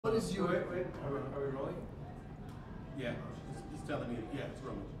What is your... Wait. Are we rolling? Yeah, he's telling me, yeah, it's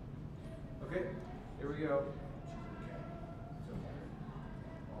rolling. Okay, here we go.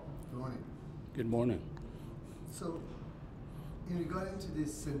 Good morning. Good morning. So, in regarding to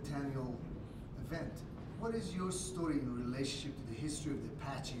this centennial event, what is your story in relationship to the history of the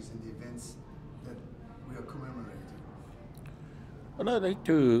Apaches and the events that we are commemorating? Well, I'd like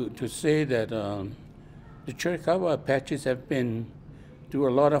to say that the Chiricahua Apaches have been through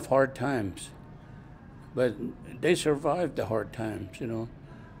a lot of hard times, but they survived the hard times, you know.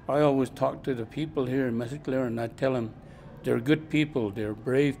 I always talk to the people here in Mescalero and I tell them they're good people, they're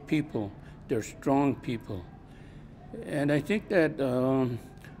brave people, they're strong people. And I think that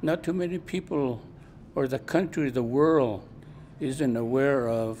not too many people or the country, the world, isn't aware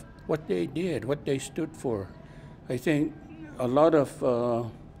of what they did, what they stood for. I think a lot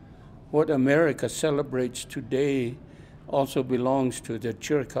of what America celebrates today also belongs to the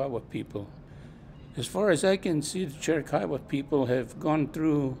Chiricahua people. As far as I can see, the Chiricahua people have gone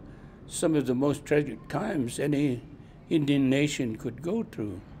through some of the most tragic times any Indian nation could go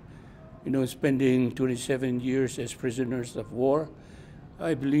through. You know, spending 27 years as prisoners of war.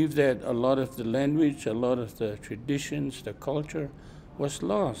 I believe that a lot of the language, a lot of the traditions, the culture was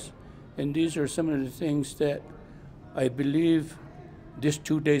lost. And these are some of the things that I believe this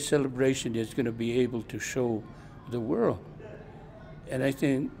two-day celebration is going to be able to show the world. And I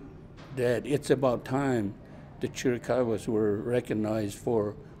think that it's about time the Chiricahuas were recognized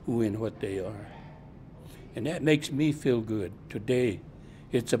for who and what they are. And that makes me feel good today.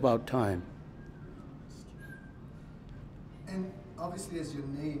 It's about time. And obviously, as your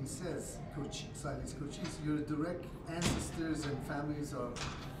name says, Cochise, your direct ancestors and families are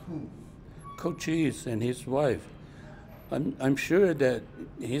whom? Cochise and his wife. I'm sure that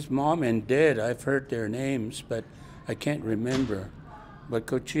his mom and dad, I've heard their names, but I can't remember. But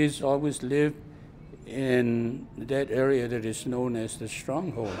Cochise always lived in that area that is known as the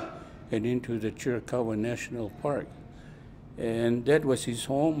Stronghold and into the Chiricahua National Park. And that was his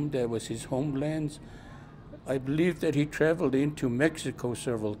home, that was his homelands. I believe that he traveled into Mexico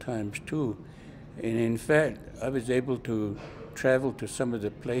several times too. And in fact, I was able to travel to some of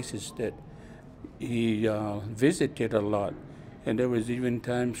the places that he visited a lot. And there was even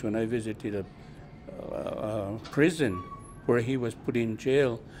times when I visited a prison where he was put in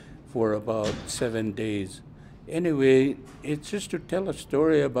jail for about 7 days. Anyway, it's just to tell a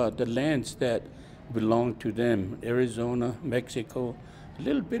story about the lands that belong to them. Arizona, Mexico, a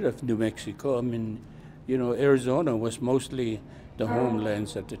little bit of New Mexico. I mean, you know, Arizona was mostly the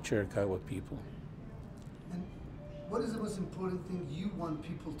homelands of the Chiricahua people. And what is the most important thing you want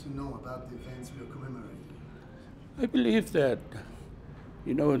people to know about the events we are commemorating? I believe that,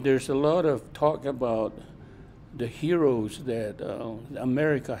 you know, there's a lot of talk about the heroes that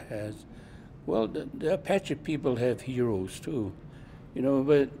America has. Well, the Apache people have heroes too, you know,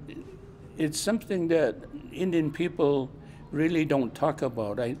 but it's something that Indian people really don't talk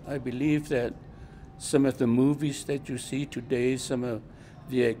about. I believe that some of the movies that you see today, some of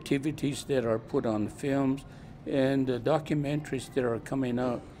the activities that are put on films, and the documentaries that are coming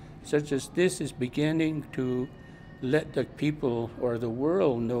out, such as this, is beginning to let the people or the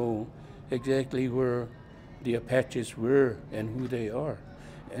world know exactly where the Apaches were and who they are.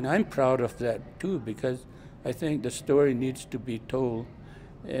 And I'm proud of that too, because I think the story needs to be told.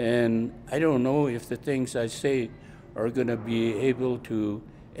 And I don't know if the things I say are going to be able to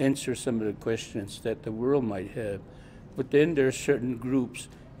answer some of the questions that the world might have. But then there are certain groups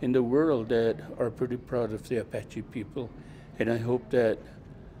in the world that are pretty proud of the Apache people. And I hope that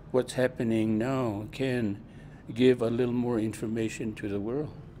what's happening now can give a little more information to the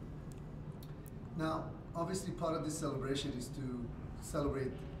world. Now, obviously part of this celebration is to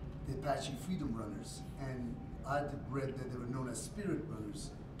celebrate the Apache Freedom Runners. And I read that they were known as Spirit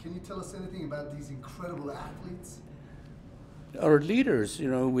Runners. Can you tell us anything about these incredible athletes? Our leaders, you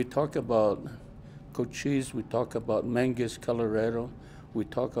know, we talk about Cochise, we talk about Mangus, Colorado, we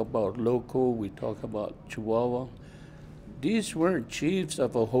talk about Loco, we talk about Chihuahua. These weren't chiefs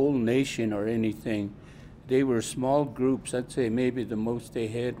of a whole nation or anything. They were small groups. I'd say maybe the most they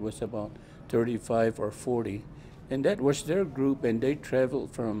had was about 35 or 40. And that was their group, and they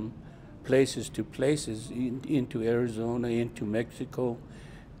traveled from places to places, into Arizona, into Mexico,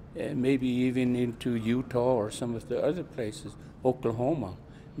 and maybe even into Utah or some of the other places, Oklahoma,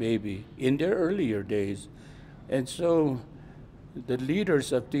 maybe, in their earlier days. And so the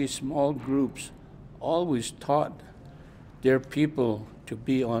leaders of these small groups always taught their people to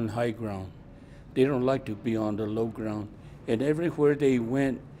be on high ground. They don't like to be on the low ground. And everywhere they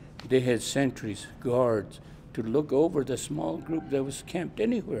went, they had sentries, guards, to look over the small group that was camped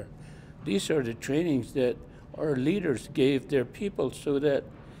anywhere. These are the trainings that our leaders gave their people so that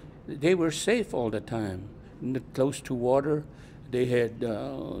they were safe all the time, close to water. They had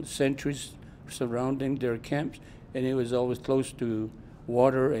sentries surrounding their camps, and it was always close to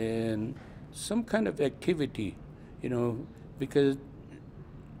water and some kind of activity, because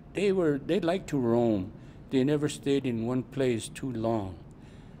they liked to roam. They never stayed in one place too long.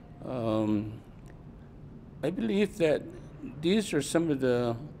 I believe that these are some of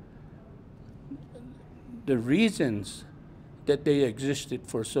the reasons that they existed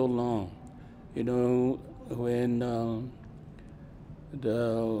for so long. When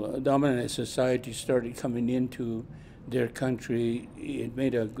the dominant society started coming into their country, it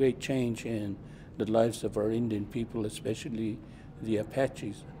made a great change in the lives of our Indian people, especially the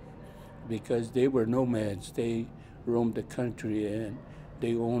Apaches, because they were nomads. They roamed the country, and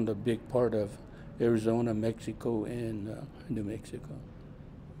they owned a big part of Arizona, Mexico, and New Mexico.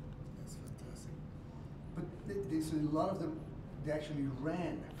 That's fantastic. But so a lot of them, they actually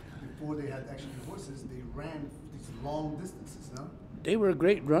ran before they had actually horses. They ran these long distances, no? They were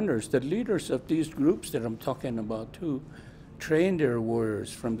great runners. The leaders of these groups that I'm talking about too trained their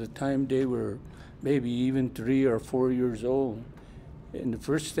warriors from the time they were maybe even 3 or 4 years old. And the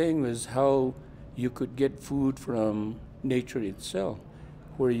first thing was how you could get food from nature itself,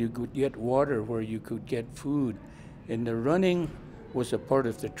 where you could get water, where you could get food. And the running was a part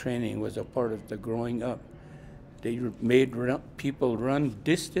of the training, was a part of the growing up. They made people run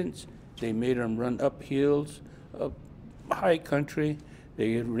distance. They made them run up hills, up high country.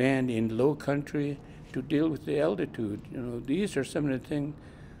 They ran in low country to deal with the altitude. These are some of the things.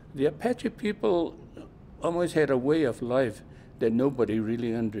 The Apache people always had a way of life that nobody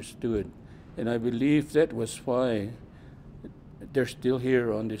really understood. And I believe that was why they're still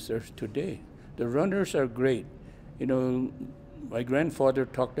here on this earth today. The runners are great. My grandfather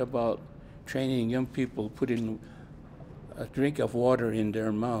talked about training young people, putting a drink of water in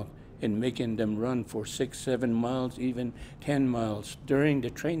their mouth and making them run for 6, 7 miles, even 10 miles during the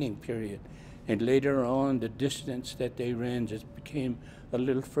training period. And later on, the distance that they ran just became a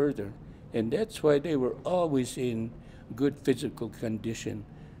little further. And that's why they were always in good physical condition.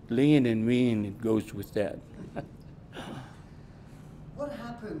 Lean and mean, it goes with that. What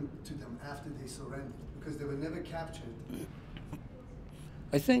happened to them after they surrendered? Because they were never captured.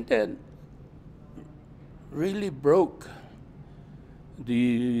 I think that really broke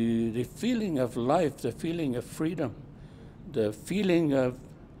the feeling of life, the feeling of freedom, the feeling of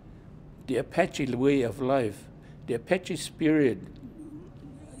the Apache way of life, the Apache spirit.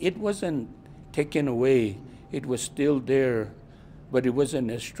 It wasn't taken away. It was still there, but it wasn't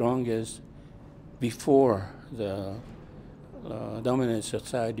as strong as before the dominant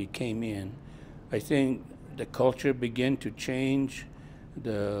society came in. I think the culture began to change,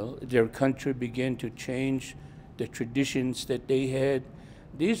 their country began to change, the traditions that they had.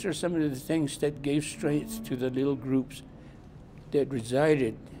 These are some of the things that gave strength to the little groups that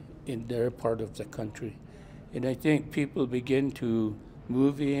resided in their part of the country. And I think people began to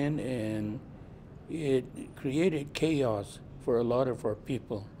move in, and it created chaos for a lot of our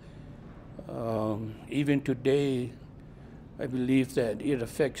people. Even today, I believe that it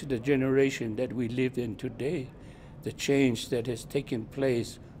affects the generation that we live in today, the change that has taken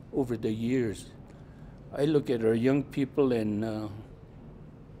place over the years. I look at our young people, and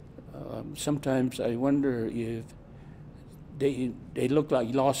sometimes I wonder if they look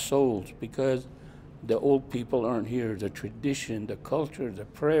like lost souls because the old people aren't here. The tradition, the culture, the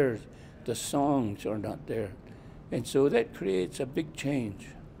prayers, the songs are not there. And so that creates a big change.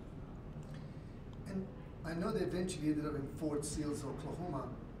 And I know they eventually ended up in Fort Seals, Oklahoma.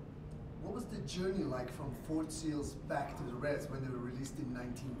 What was the journey like from Fort Seals back to the Reds when they were released in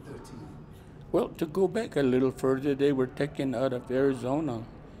 1913? Well, to go back a little further, they were taken out of Arizona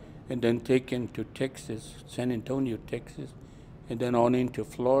and then taken to Texas, San Antonio, Texas, and then on into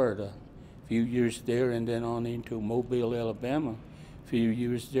Florida. A few years there, and then on into Mobile, Alabama. A few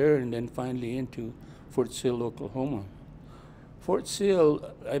years there, and then finally into Fort Sill, Oklahoma. Fort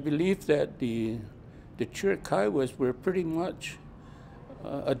Sill, I believe that the Chiricahuas were pretty much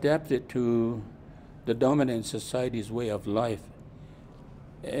adapted to the dominant society's way of life.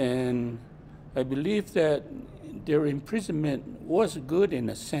 And I believe that their imprisonment was good in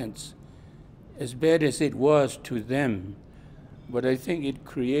a sense, as bad as it was to them. But I think it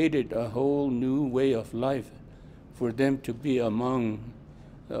created a whole new way of life for them to be among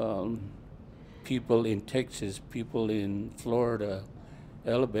people in Texas, people in Florida,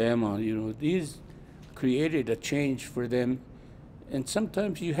 Alabama. These created a change for them, And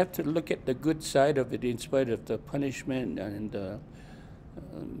sometimes you have to look at the good side of it in spite of the punishment and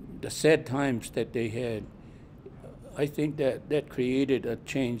the sad times that they had. I think that created a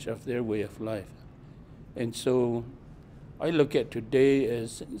change of their way of life. And so I look at today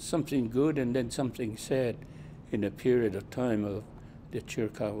as something good and then something sad in a period of time of the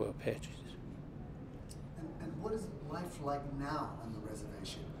Chiricahua Apaches. And what is life like now on the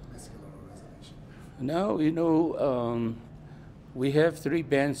reservation, Mescalero Reservation? Now, we have 3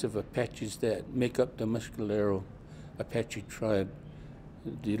 bands of Apaches that make up the Mescalero Apache tribe.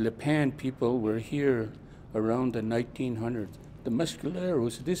 The Lipan people were here around the 1900s. The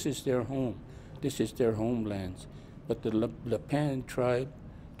Mescaleros, this is their home. This is their homelands. But the Lipan tribe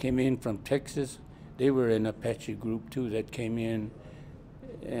came in from Texas. They were an Apache group too that came in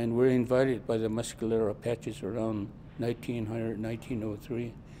and were invited by the Mescalero Apaches around 1900,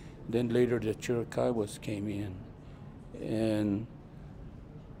 1903. Then later the Chiricahuas came in. And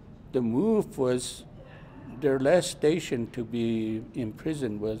the move was, their last station to be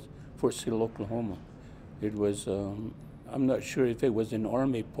imprisoned was Fort Sill, Oklahoma. It was, I'm not sure if it was an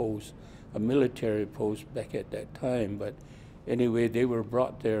army post, a military post back at that time, but anyway, they were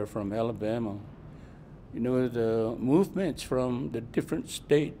brought there from Alabama. The movements from the different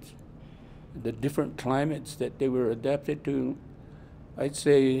states, the different climates that they were adapted to, I'd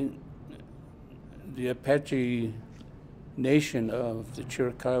say the Apache nation of the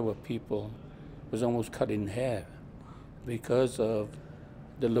Chiricahua people was almost cut in half because of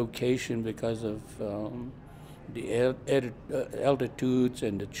the location, because of the altitudes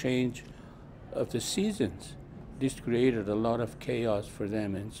and the change of the seasons. This created a lot of chaos for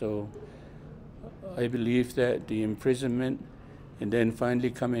them, and so I believe that the imprisonment and then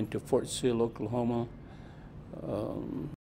finally coming to Fort Sill, Oklahoma,